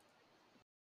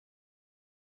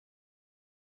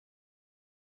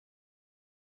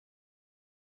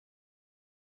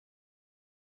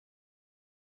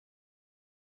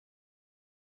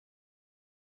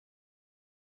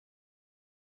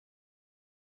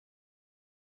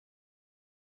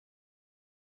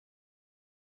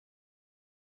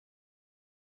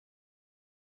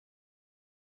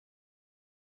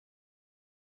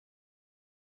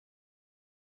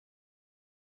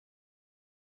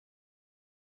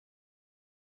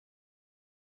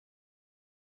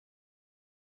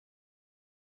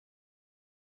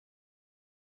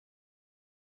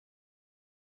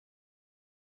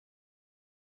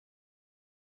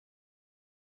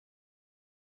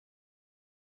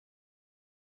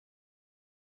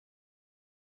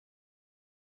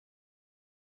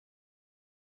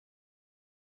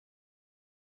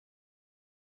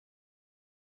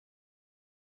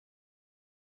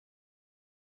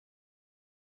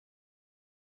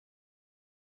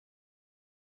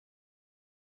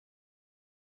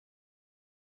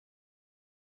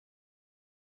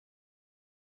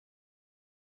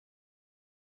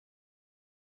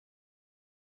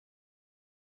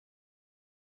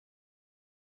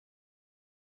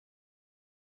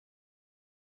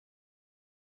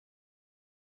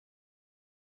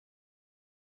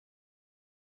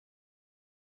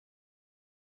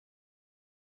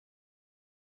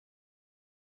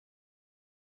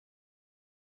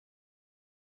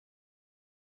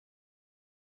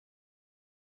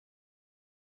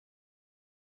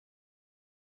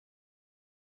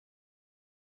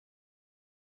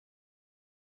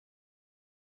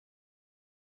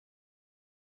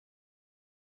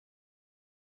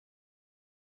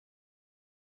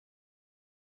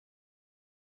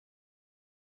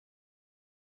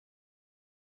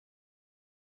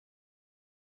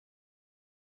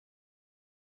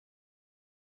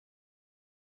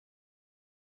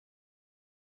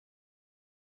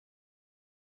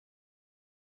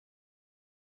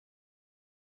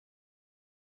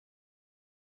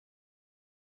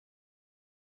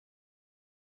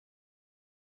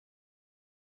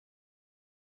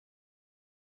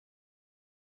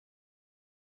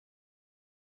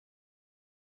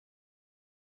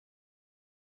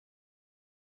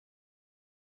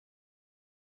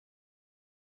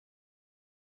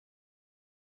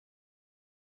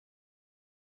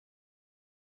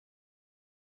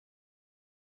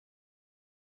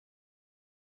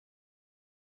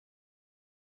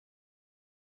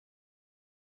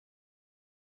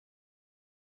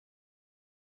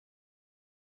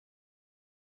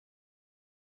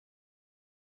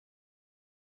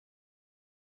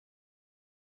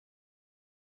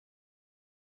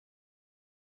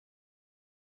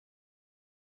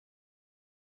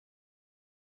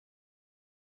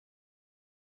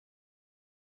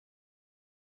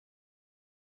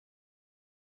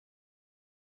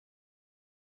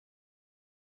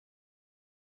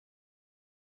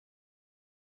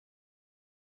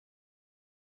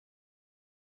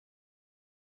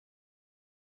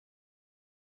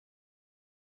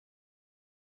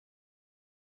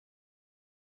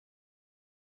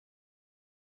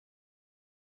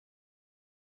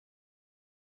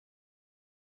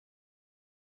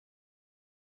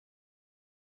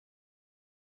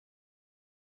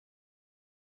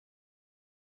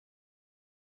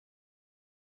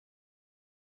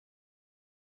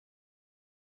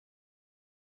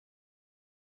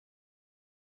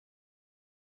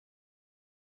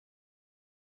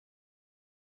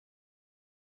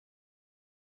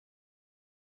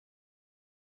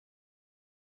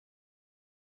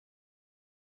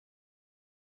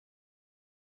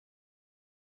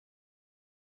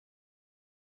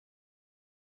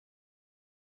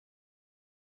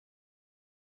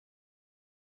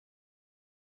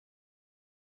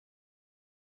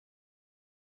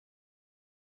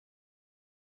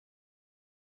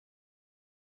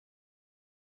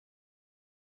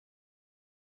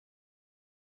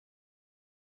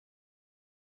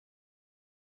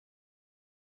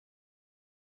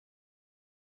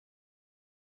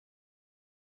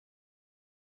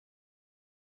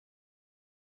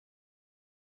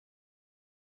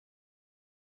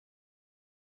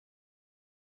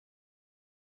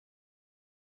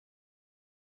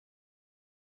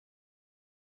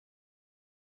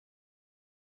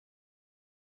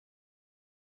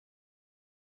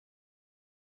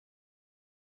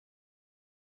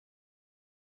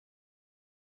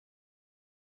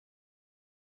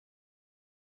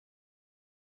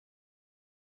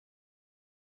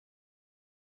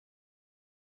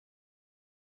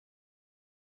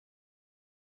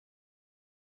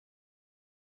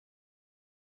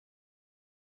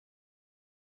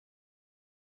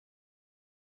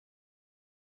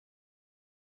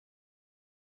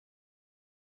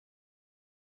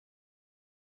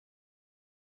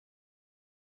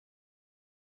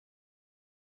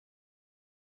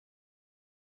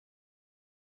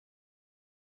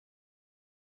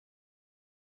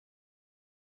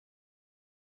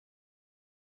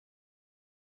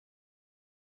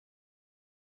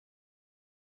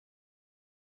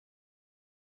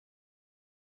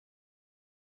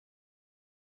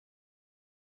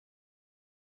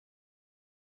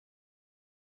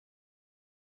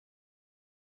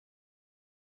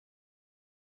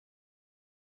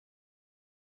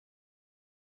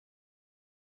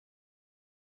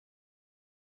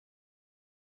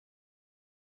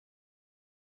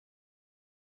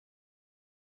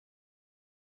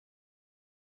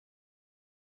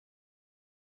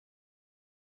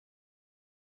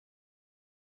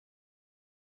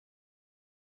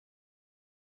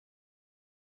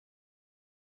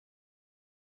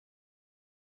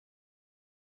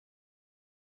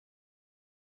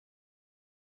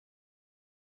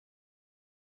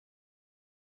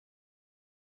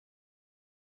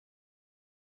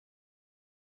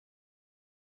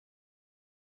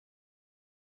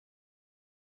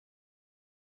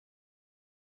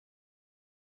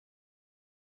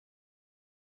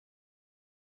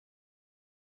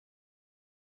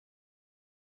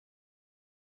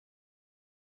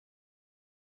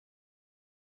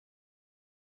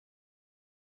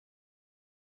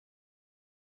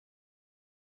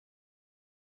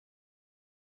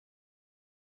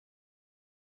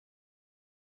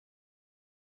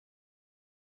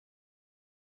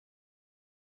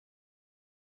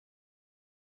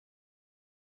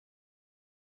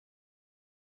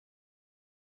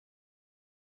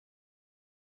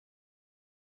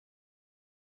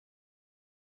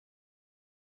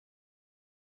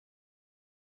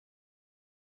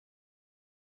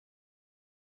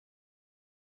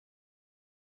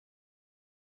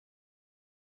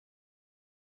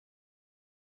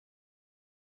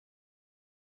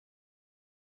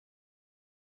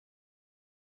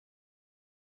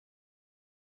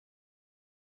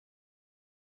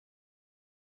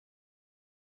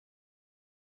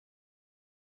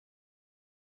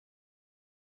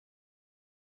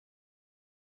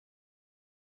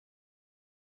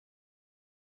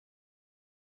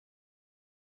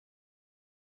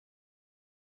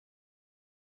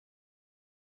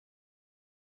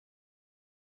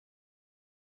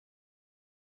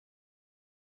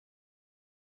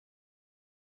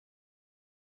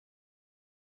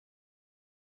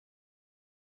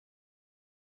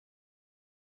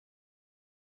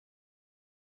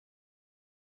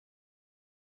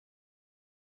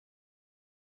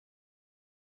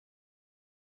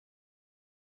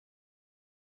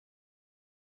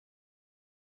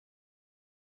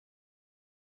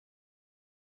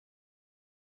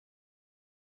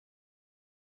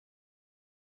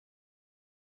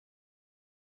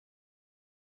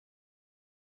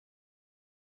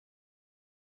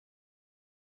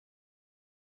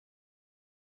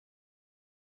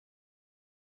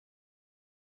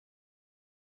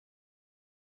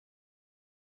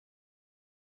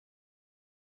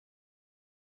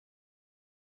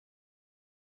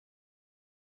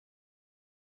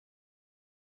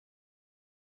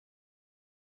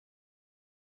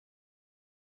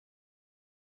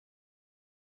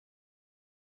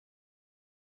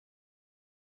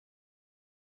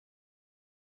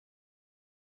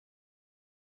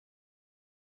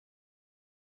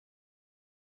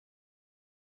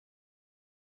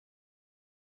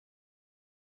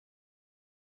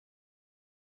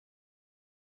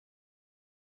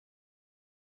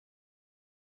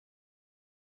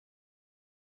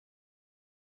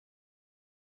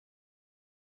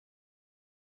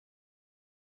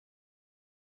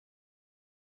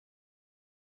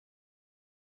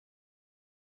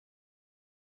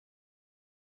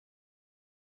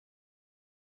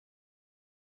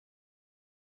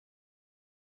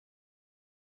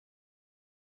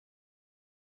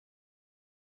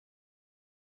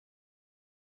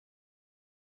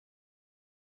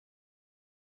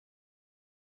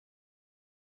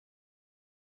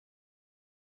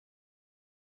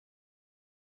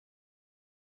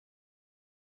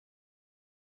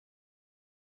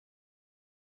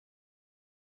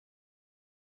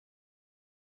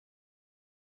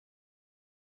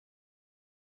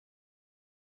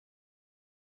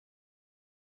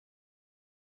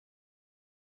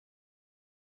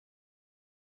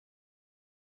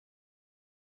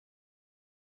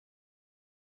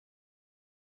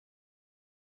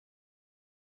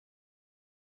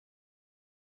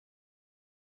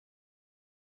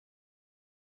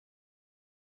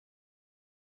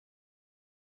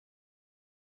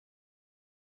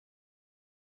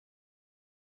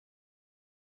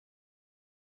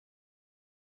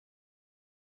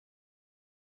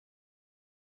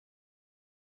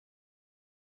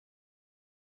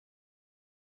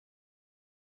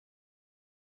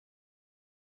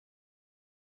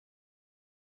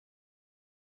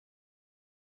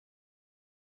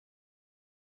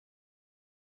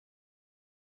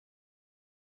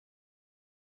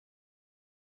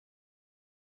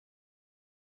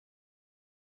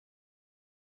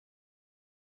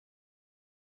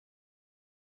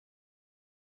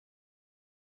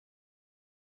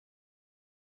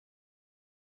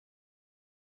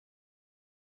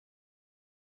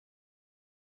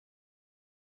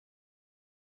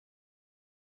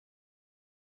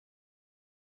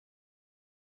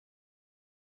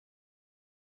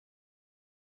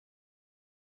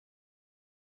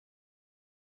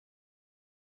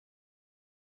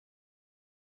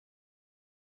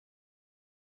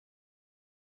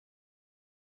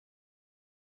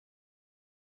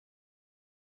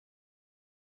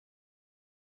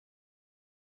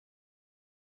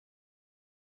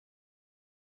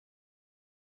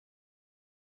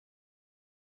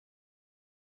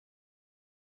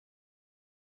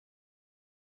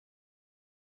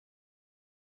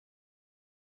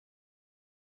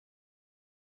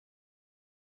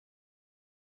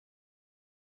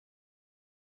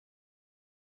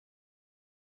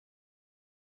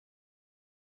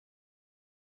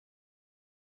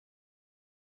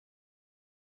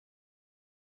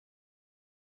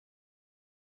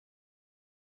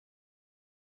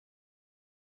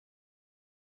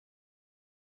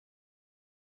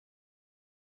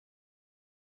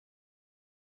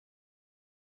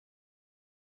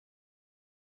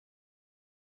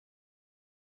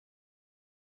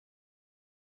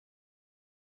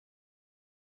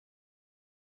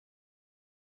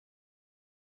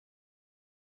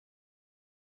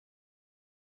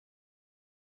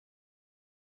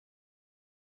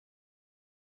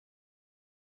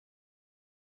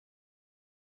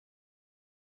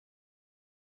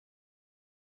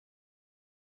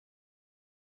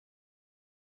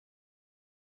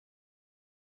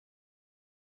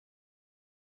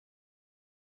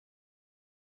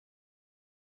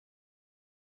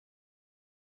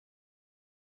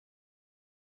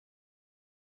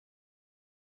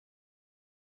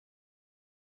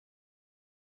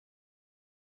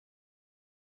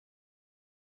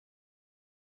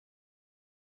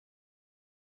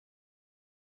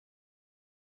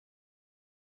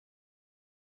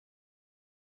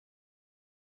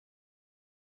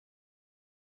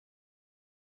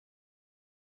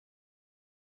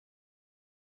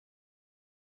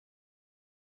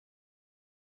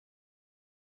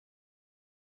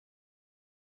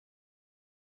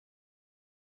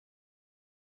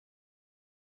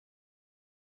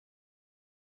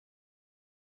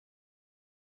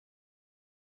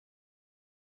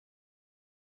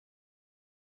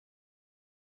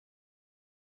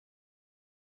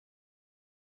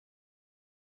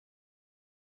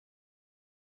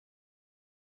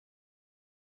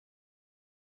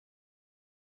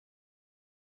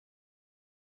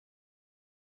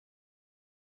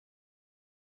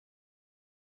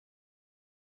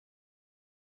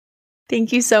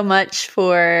 Thank you so much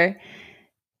for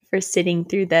sitting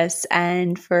through this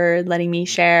and for letting me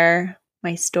share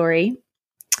my story.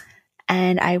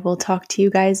 And I will talk to you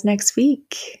guys next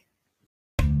week.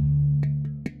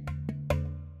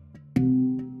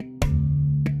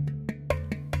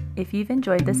 If you've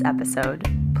enjoyed this episode,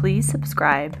 please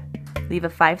subscribe, leave a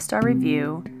 5-star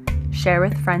review, share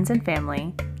with friends and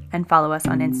family, and follow us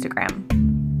on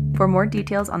Instagram. For more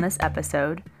details on this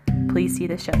episode, please see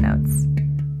the show notes.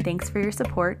 Thanks for your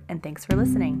support and thanks for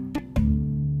listening.